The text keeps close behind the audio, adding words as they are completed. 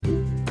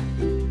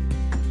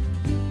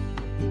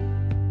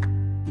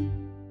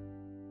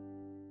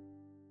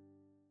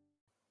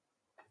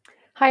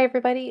Hi,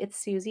 everybody.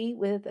 It's Susie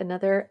with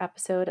another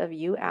episode of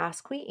You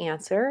Ask, We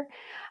Answer.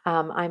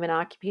 I'm an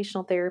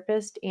occupational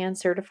therapist and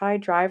certified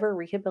driver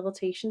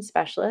rehabilitation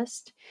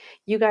specialist.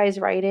 You guys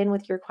write in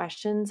with your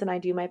questions, and I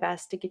do my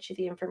best to get you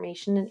the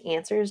information and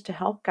answers to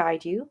help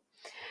guide you.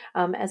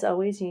 As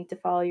always, you need to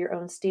follow your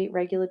own state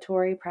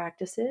regulatory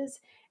practices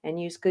and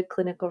use good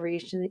clinical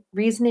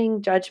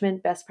reasoning,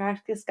 judgment, best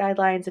practice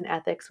guidelines, and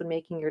ethics when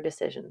making your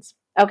decisions.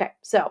 Okay,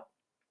 so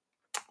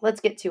let's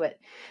get to it.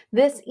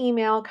 This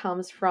email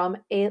comes from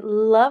a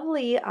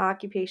lovely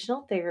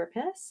occupational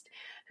therapist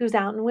who's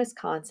out in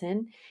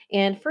Wisconsin.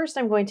 And first,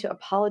 I'm going to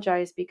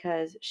apologize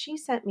because she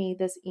sent me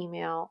this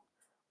email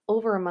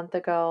over a month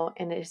ago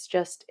and it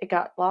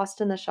got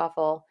lost in the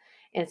shuffle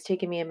and it's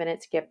taken me a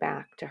minute to get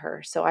back to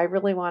her. So I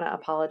really want to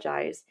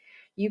apologize.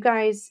 You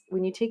guys,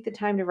 when you take the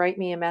time to write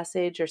me a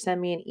message or send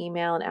me an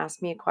email and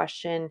ask me a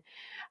question,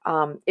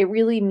 it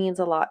really means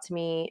a lot to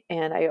me,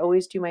 and I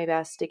always do my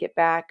best to get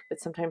back, but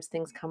sometimes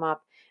things come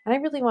up. And I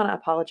really want to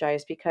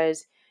apologize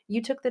because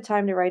you took the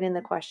time to write in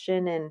the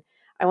question, and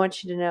I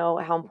want you to know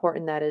how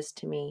important that is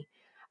to me.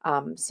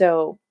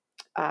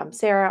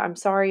 Sarah, I'm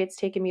sorry it's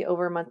taken me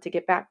over a month to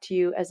get back to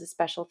you. As a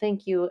special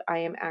thank you, I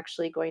am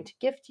actually going to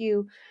gift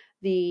you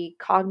the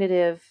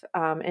cognition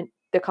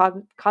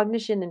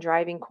and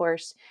driving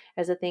course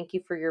as a thank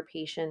you for your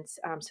patience.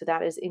 So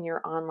that is in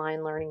your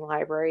online learning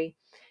library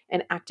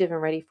and active and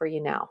ready for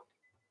you now.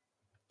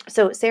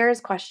 So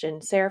Sarah's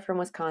question, Sarah from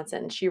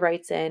Wisconsin, she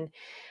writes in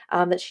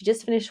that she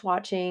just finished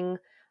watching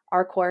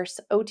our course,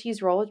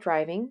 OT's Role with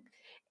Driving,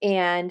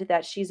 and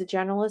that she's a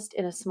generalist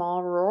in a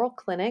small rural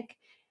clinic.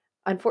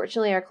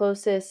 Unfortunately, our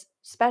closest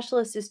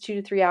specialist is 2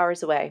 to 3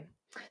 hours away.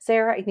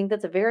 Sarah, I think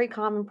that's a very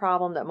common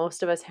problem that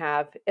most of us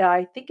have.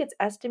 I think it's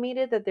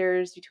estimated that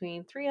there's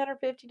between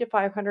 350 to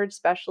 500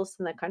 specialists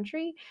in the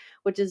country,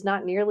 which is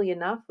not nearly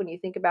enough when you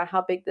think about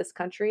how big this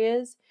country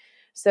is.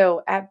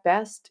 So at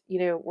best,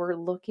 we're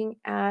looking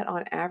at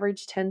on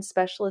average 10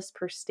 specialists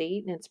per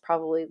state, and it's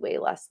probably way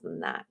less than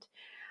that.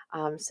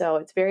 So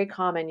it's very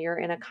common. You're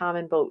in a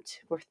common boat.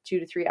 We're 2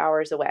 to 3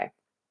 hours away.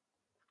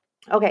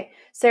 Okay,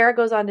 Sarah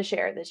goes on to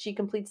share that she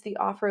completes the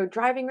off-road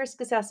driving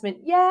risk assessment.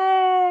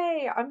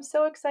 Yay! I'm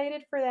so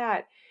excited for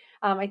that.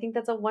 I think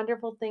that's a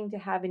wonderful thing to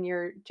have in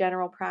your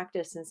general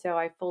practice, and so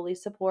I fully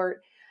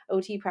support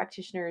OT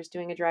practitioners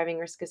doing a driving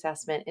risk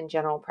assessment in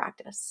general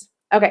practice.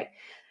 Okay,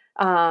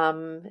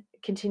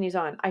 continues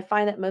on. I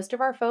find that most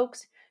of our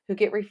folks who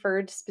get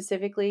referred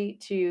specifically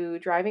to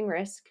driving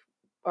risk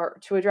or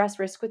to address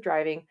risk with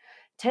driving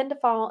tend to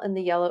fall in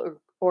the yellow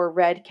or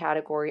red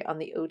category on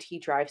the OT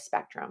drive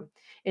spectrum.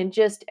 And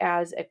just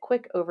as a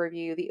quick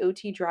overview, the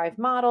OT drive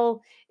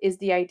model is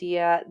the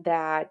idea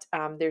that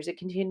there's a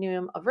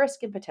continuum of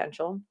risk and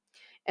potential.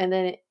 And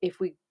then if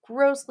we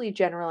grossly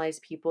generalize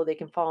people, they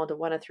can fall into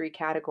one of three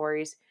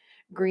categories: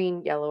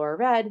 green, yellow, or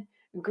red.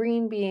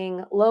 Green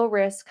being low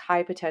risk,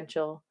 high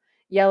potential.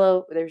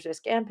 Yellow, there's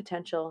risk and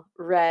potential.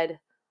 Red,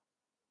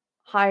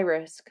 high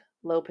risk,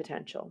 low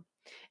potential.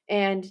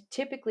 And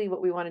typically,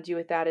 what we want to do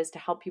with that is to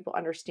help people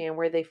understand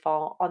where they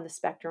fall on the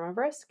spectrum of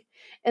risk,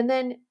 and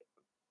then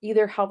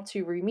either help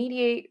to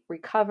remediate,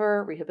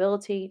 recover,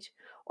 rehabilitate,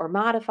 or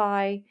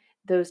modify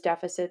those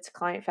deficits,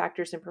 client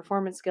factors, and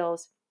performance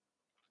skills.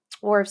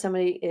 Or if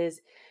somebody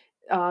is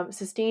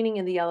sustaining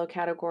in the yellow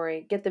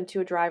category, get them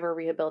to a driver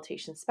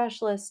rehabilitation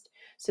specialist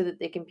so that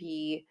they can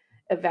be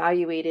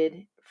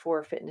evaluated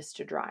for fitness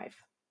to drive.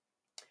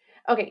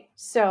 Okay,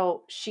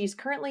 so she's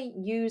currently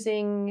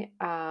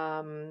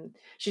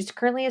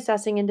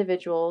assessing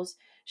individuals.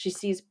 She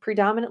sees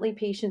predominantly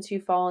patients who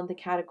fall in the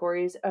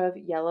categories of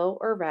yellow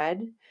or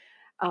red.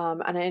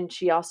 And then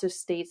she also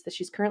states that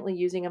she's currently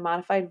using a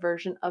modified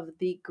version of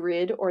the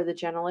grid or the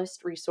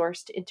Generalist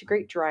Resoruce to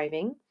integrate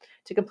driving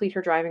to complete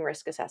her driving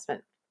risk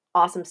assessment.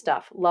 Awesome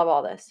stuff. Love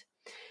all this.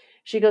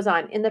 She goes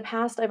on, in the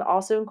past, I've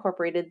also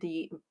incorporated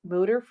the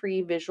motor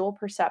free visual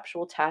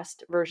perceptual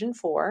test version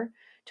 4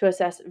 to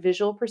assess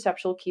visual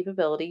perceptual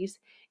capabilities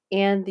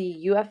and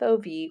the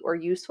UFOV or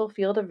useful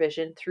field of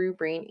vision through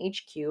Brain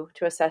HQ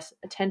to assess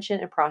attention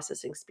and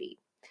processing speed.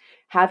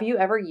 Have you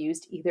ever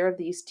used either of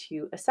these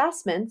two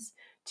assessments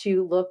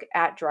to look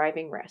at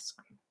driving risk?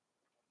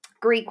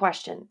 Great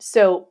question.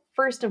 So,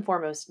 first and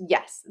foremost,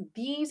 yes,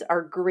 these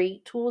are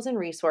great tools and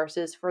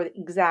resources for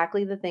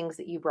exactly the things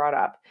that you brought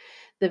up: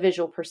 the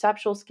visual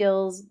perceptual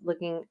skills,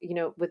 looking,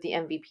 with the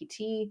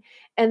MVPT,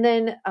 and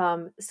then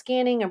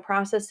scanning and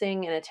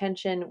processing and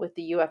attention with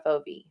the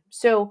UFOV.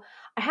 So,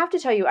 I have to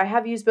tell you, I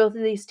have used both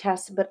of these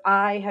tests, but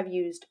I have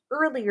used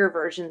earlier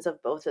versions of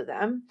both of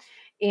them.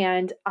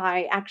 And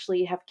I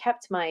actually have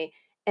kept my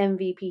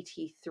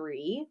MVPT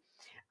 3.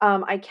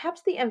 I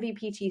kept the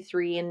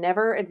MVPT3 and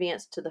never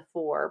advanced to the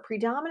 4,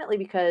 predominantly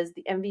because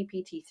the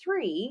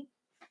MVPT3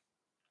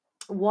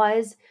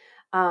 was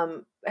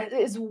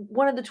is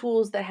one of the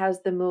tools that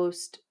has the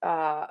most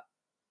the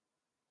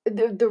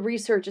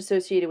research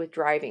associated with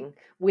driving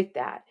with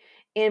that.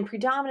 And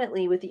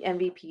predominantly with the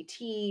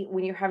MVPT,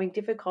 when you're having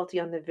difficulty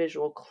on the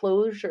visual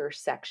closure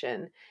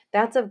section,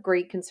 that's of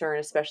great concern,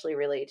 especially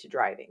related to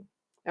driving.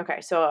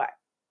 Okay, so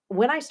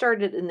when I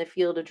started in the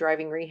field of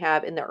driving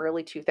rehab in the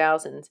early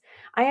 2000s,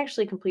 I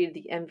actually completed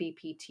the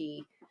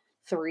MVPT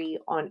 3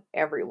 on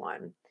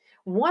everyone.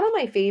 One of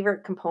my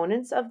favorite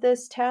components of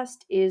this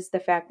test is the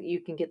fact that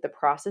you can get the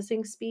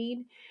processing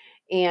speed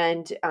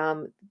and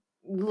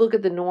look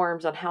at the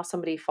norms on how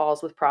somebody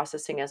falls with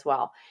processing as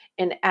well.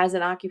 And as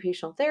an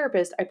occupational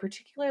therapist, I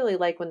particularly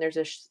like when there's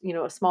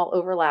a small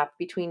overlap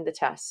between the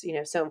tests.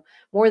 So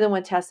more than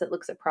one test that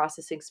looks at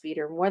processing speed,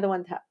 or more than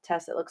one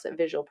test that looks at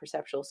visual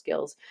perceptual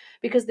skills,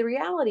 because the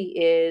reality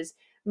is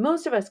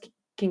most of us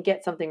can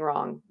get something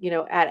wrong,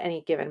 at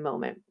any given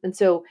moment. And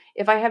so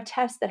if I have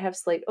tests that have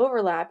slight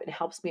overlap, it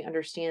helps me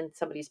understand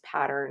somebody's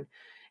pattern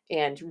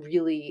and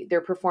really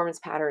their performance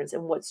patterns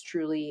and what's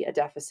truly a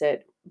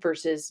deficit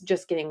versus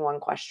just getting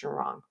one question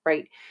wrong,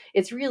 right?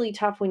 It's really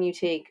tough when you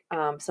take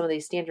some of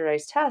these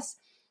standardized tests,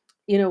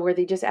 where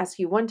they just ask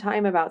you one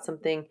time about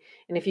something.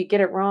 And if you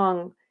get it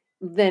wrong,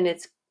 then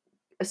it's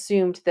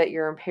assumed that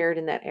you're impaired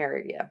in that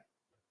area,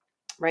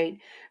 right?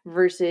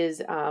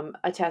 Versus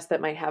a test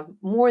that might have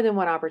more than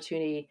one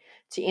opportunity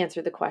to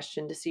answer the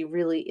question to see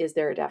really is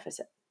there a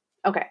deficit.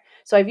 Okay,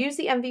 so I've used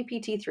the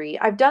MVPT3.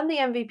 I've done the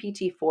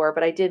MVPT4,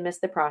 but I did miss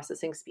the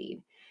processing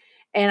speed.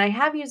 And I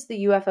have used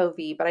the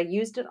UFOV, but I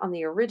used it on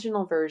the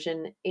original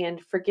version.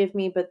 And forgive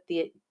me, but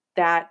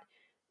that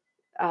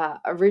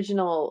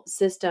original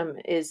system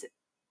is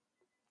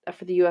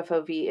for the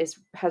UFOV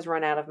has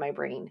run out of my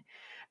brain.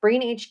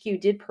 Brain HQ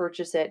did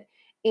purchase it,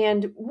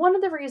 and one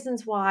of the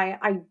reasons why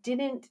I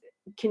didn't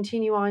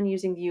continue on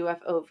using the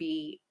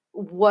UFOV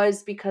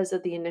was because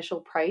of the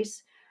initial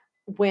price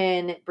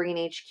when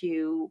Brain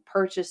HQ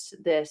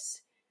purchased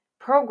this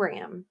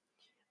program.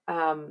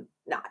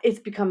 It's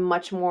become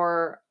much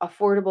more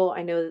affordable.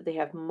 I know that they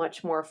have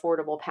much more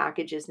affordable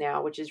packages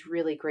now, which is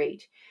really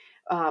great.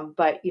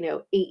 But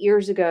 8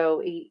 years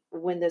ago,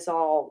 when this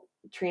all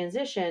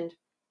transitioned,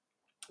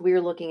 we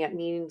were looking at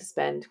needing to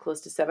spend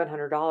close to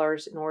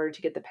 $700 in order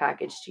to get the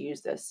package to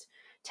use this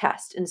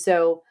test. And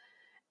so,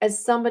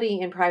 as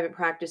somebody in private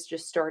practice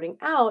just starting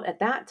out at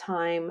that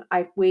time,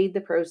 I weighed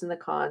the pros and the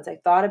cons. I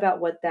thought about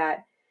what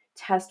that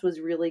test was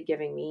really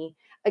giving me.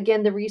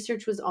 Again, the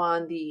research was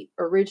on the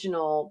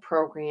original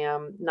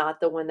program, not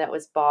the one that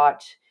was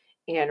bought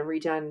and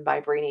redone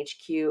by Brain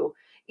HQ.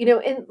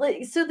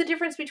 And so the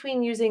difference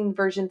between using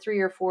version 3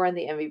 or 4 on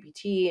the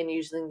MVPT and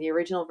using the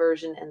original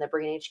version and the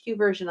Brain HQ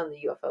version on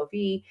the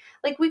UFOV,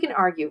 we can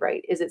argue,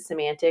 right? Is it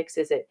semantics?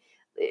 Is it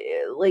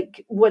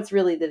what's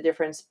really the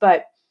difference?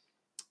 But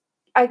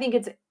I think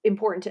it's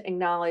important to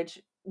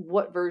acknowledge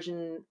what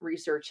version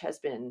research has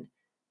been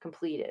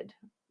completed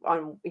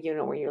on,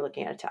 when you're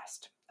looking at a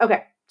test.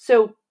 Okay,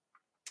 so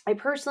I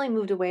personally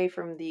moved away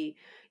from the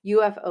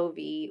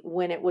UFOV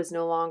when it was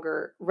no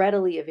longer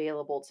readily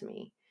available to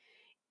me.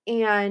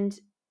 And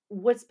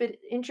what's been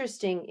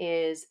interesting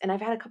is, and I've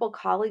had a couple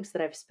colleagues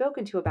that I've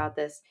spoken to about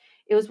this,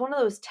 it was one of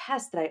those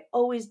tests that I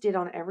always did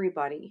on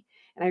everybody.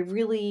 And I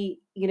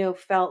really,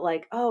 felt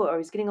like, oh, I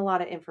was getting a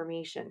lot of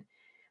information.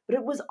 But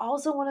it was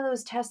also one of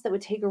those tests that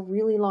would take a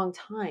really long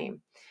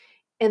time.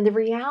 And the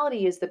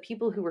reality is the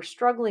people who were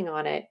struggling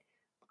on it,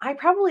 I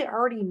probably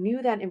already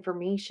knew that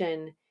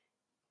information,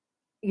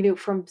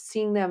 from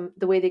seeing them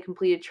the way they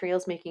completed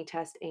trails making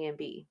test A and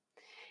B.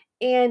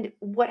 And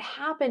what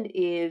happened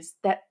is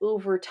that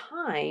over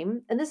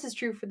time, and this is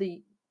true for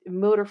the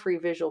motor free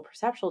visual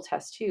perceptual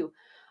test too,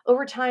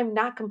 over time,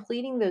 not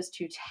completing those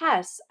two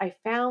tests, I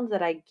found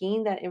that I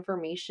gained that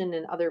information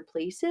in other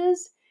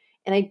places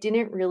and I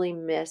didn't really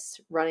miss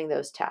running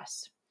those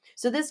tests.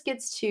 So this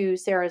gets to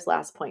Sarah's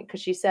last point because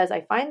she says,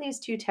 I find these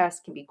two tests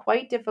can be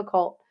quite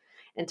difficult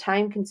and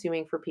time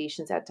consuming for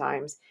patients at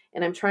times,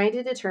 and I'm trying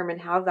to determine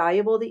how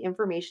valuable the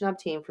information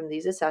obtained from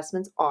these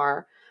assessments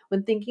are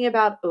when thinking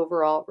about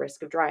overall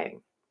risk of driving.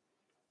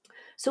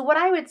 So, what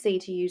I would say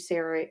to you,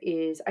 Sarah,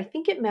 is I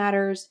think it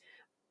matters,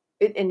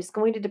 and it's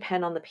going to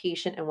depend on the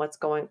patient and what's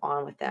going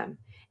on with them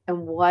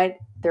and what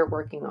they're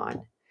working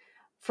on.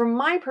 From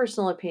my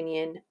personal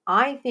opinion,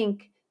 I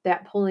think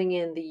that pulling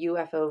in the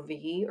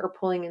UFOV or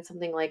pulling in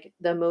something like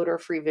the motor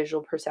free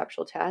visual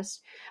perceptual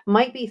test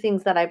might be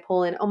things that I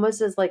pull in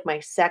almost as like my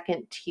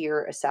second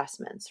tier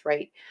assessments,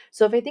 right?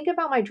 So if I think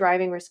about my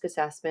driving risk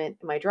assessment,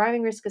 I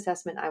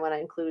want to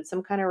include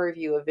some kind of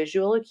review of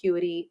visual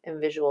acuity and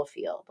visual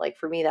field. Like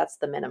for me, that's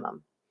the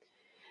minimum.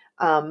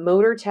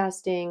 Motor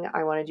testing,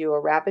 I want to do a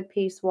rapid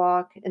pace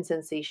walk and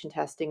sensation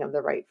testing of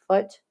the right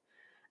foot.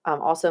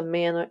 Also,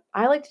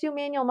 I like to do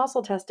manual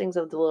muscle testings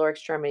of the lower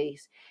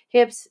extremities,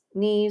 hips,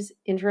 knees,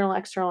 internal,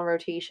 external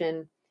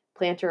rotation,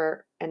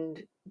 plantar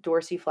and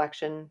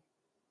dorsiflexion,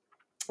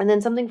 and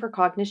then something for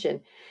cognition.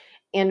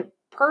 And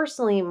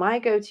personally, my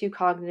go-to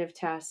cognitive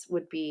test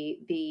would be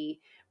the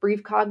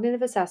brief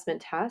cognitive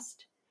assessment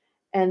test.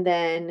 And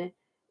then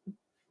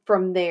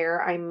from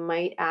there, I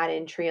might add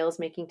in trails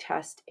making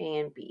test A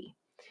and B.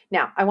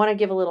 Now, I want to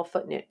give a little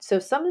footnote. So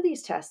some of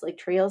these tests, like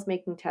trails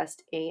making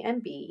test A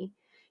and B,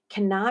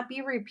 cannot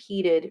be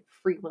repeated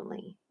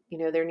frequently.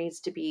 There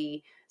needs to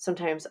be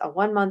sometimes a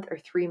 1 month or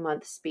 3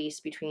 month space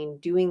between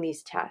doing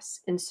these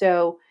tests. And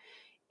so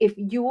if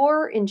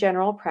you're in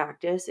general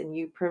practice and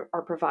you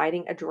are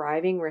providing a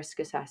driving risk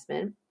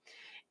assessment,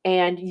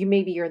 and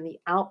you're in the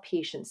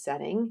outpatient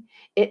setting,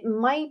 it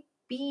might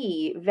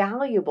be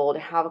valuable to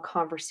have a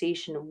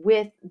conversation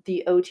with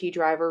the OT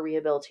driver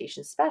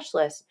rehabilitation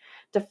specialist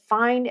to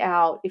find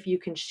out if you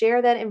can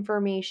share that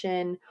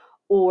information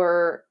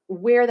or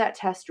where that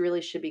test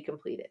really should be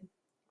completed.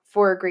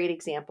 For a great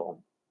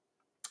example,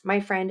 my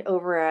friend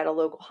over at a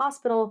local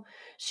hospital,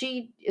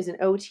 she is an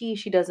OT.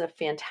 She does a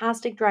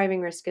fantastic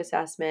driving risk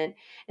assessment,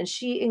 and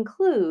she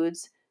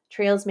includes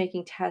trails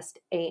making test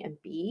A and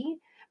B.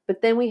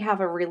 But then we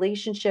have a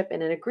relationship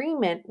and an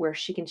agreement where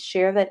she can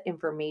share that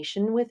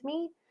information with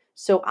me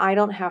so I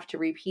don't have to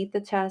repeat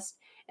the test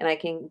and I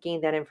can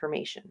gain that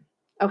information.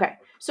 Okay,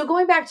 so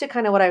going back to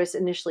kind of what I was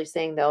initially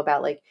saying though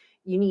about like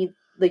you need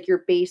like your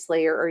base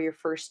layer or your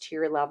first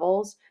tier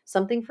levels,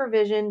 something for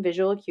vision,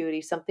 visual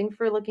acuity, something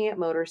for looking at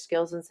motor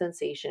skills and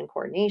sensation,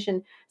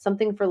 coordination,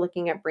 something for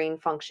looking at brain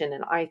function.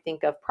 And I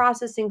think of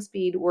processing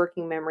speed,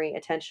 working memory,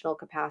 attentional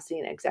capacity,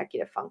 and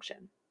executive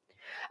function.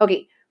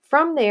 Okay,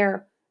 from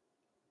there,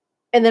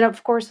 and then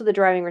of course with the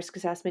driving risk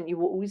assessment,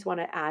 you always want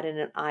to add in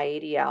an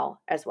IADL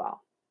as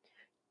well.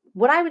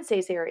 What I would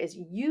say, Sarah, is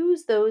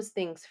use those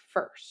things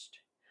first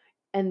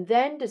and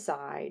then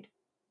decide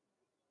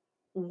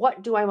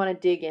what do I want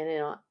to dig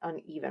in on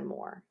even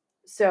more.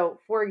 So,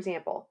 for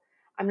example,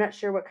 I'm not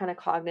sure what kind of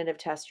cognitive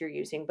test you're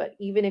using, but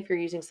even if you're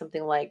using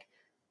something like,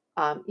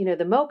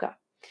 the MOCA,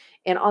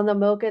 and on the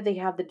MOCA they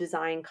have the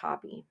design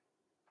copy,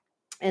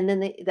 and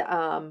then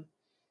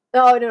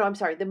oh no, I'm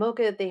sorry, the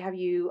MOCA they have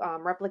you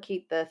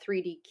replicate the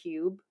 3D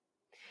cube,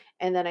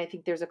 and then I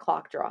think there's a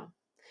clock draw.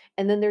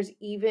 And then there's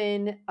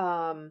even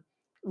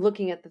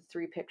looking at the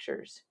three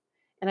pictures.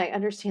 And I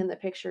understand the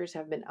pictures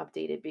have been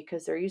updated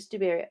because there used to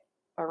be a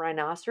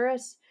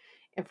rhinoceros.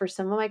 And for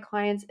some of my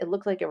clients, it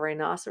looked like a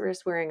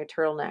rhinoceros wearing a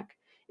turtleneck.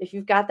 If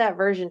you've got that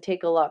version,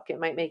 take a look. It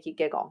might make you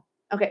giggle.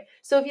 Okay,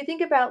 so if you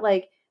think about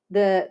like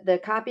the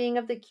copying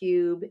of the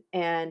cube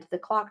and the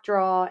clock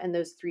draw and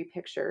those three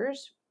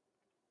pictures,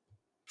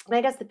 and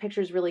I guess the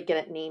pictures really get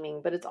at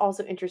naming, but it's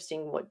also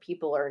interesting what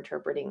people are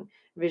interpreting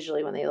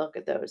visually when they look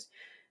at those.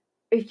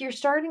 If you're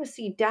starting to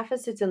see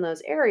deficits in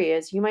those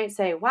areas, you might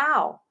say,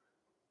 wow,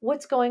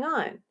 what's going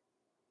on?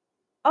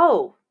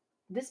 Oh,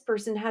 this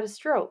person had a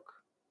stroke.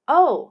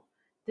 Oh,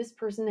 this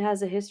person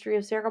has a history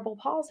of cerebral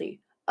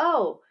palsy.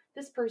 Oh,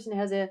 this person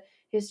has a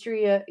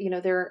history of,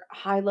 their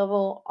high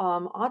level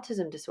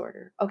autism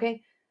disorder.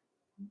 Okay.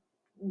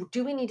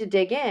 Do we need to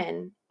dig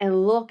in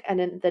and look at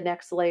the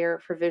next layer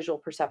for visual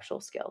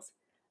perceptual skills?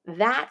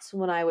 That's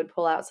when I would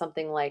pull out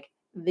something like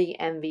the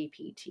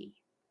MVPT.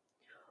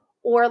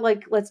 Or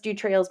like, let's do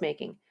trails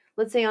making.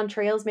 Let's say on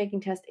trails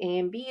making test A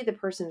and B, the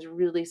person's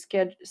really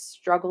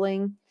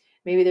struggling.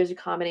 Maybe there's a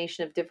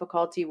combination of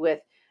difficulty with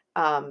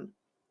um,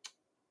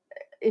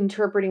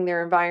 interpreting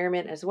their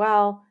environment as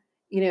well,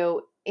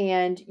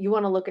 and you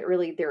want to look at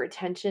really their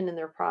attention and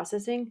their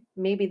processing.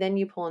 Maybe then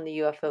you pull in the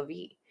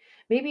UFOV.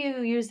 Maybe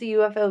you use the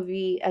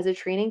UFOV as a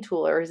training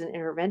tool or as an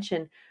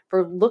intervention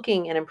for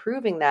looking and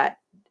improving that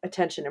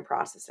attention and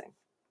processing,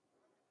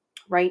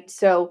 right?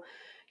 So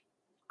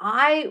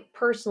I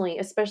personally,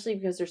 especially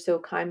because they're so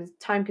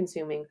time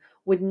consuming,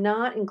 would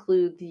not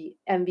include the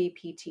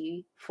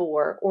MVPT4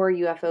 or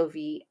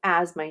UFOV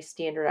as my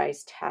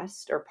standardized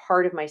test or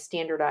part of my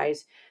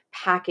standardized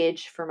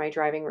package for my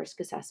driving risk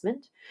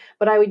assessment,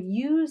 but I would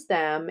use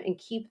them and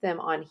keep them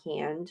on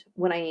hand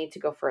when I need to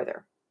go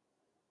further.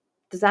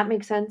 Does that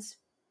make sense?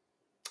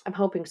 I'm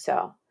hoping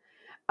so.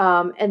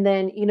 And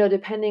then,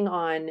 depending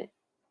on,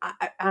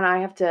 and I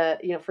have to,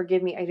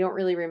 forgive me, I don't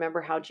really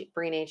remember how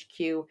Brain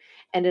HQ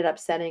ended up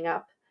setting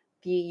up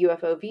the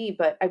UFOV,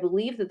 but I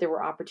believe that there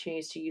were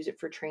opportunities to use it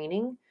for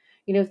training.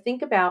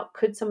 Think about,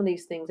 could some of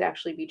these things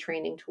actually be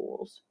training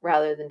tools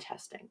rather than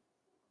testing?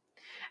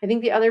 I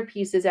think the other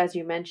piece is, as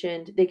you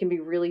mentioned, they can be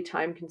really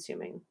time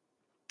consuming.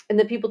 And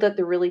the people that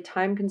they're really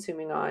time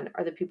consuming on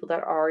are the people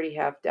that already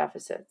have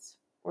deficits,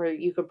 or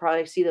you could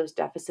probably see those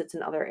deficits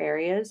in other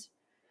areas.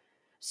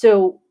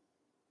 So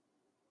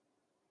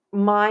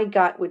my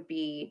gut would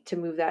be to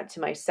move that to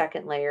my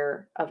second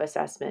layer of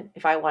assessment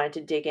if I wanted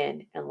to dig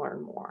in and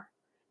learn more,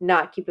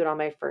 not keep it on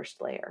my first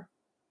layer.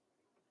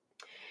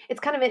 It's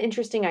kind of an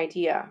interesting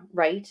idea,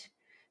 right?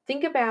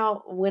 Think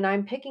about when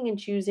I'm picking and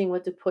choosing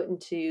what to put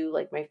into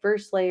like my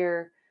first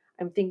layer,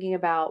 I'm thinking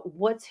about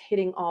what's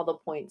hitting all the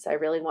points I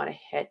really want to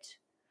hit.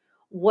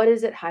 What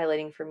is it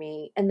highlighting for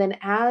me? And then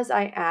as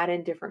I add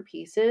in different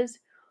pieces,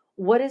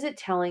 what is it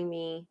telling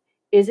me?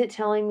 Is it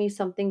telling me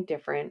something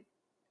different?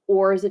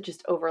 Or is it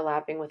just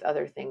overlapping with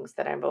other things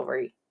that I've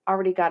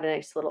already got a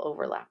nice little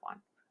overlap on,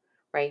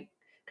 right?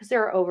 Because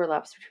there are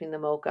overlaps between the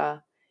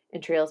MOCA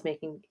and trails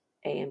making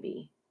A and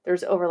B.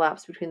 There's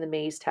overlaps between the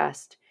maze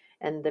test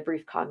and the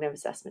brief cognitive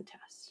assessment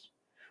test,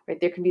 right?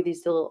 There can be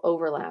these little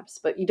overlaps,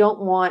 but you don't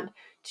want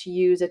to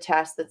use a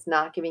test that's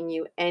not giving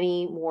you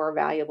any more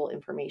valuable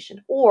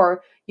information,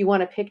 or you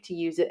want to pick to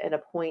use it at a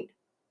point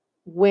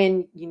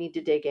when you need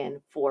to dig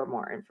in for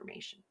more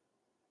information.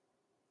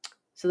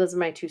 So those are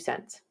my 2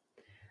 cents.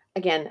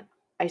 Again,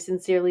 I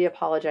sincerely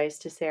apologize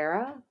to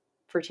Sarah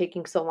for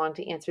taking so long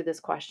to answer this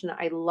question.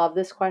 I love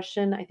this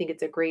question. I think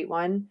it's a great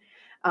one.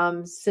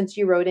 Since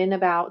you wrote in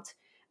about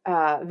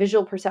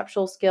visual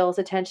perceptual skills,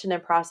 attention,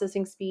 and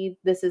processing speed,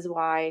 this is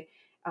why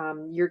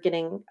you're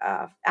getting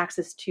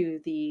access to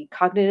the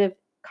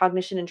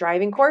cognition and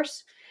driving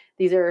course.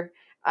 These are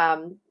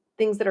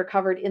things that are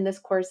covered in this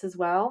course as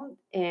well.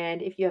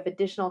 And if you have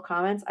additional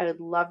comments, I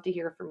would love to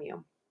hear from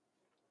you.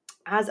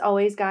 As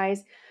always,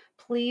 guys,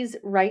 please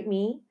write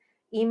me,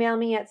 email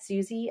me at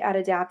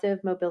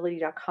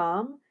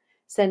susie@adaptivemobility.com,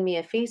 send me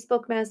a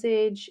Facebook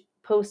message,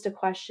 post a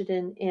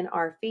question in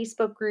our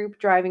Facebook group,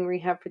 Driving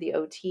Rehab for the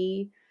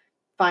OT.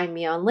 Find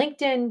me on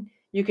LinkedIn.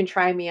 You can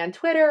try me on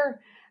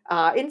Twitter,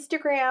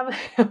 Instagram,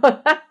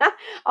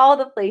 all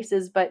the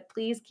places, but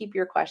please keep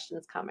your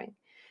questions coming.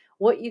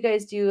 What you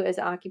guys do as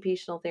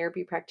occupational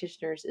therapy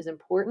practitioners is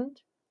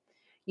important.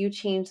 You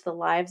change the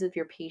lives of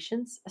your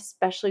patients,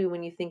 especially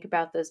when you think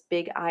about those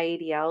big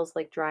IADLs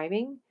like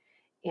driving.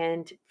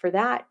 And for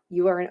that,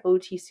 you are an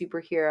OT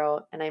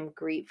superhero, and I'm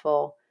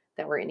grateful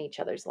that we're in each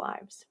other's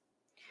lives.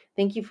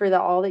 Thank you for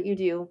all that you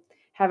do.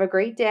 Have a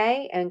great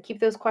day and keep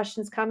those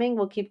questions coming.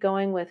 We'll keep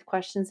going with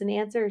questions and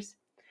answers.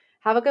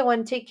 Have a good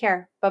one. Take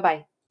care.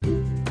 Bye-bye.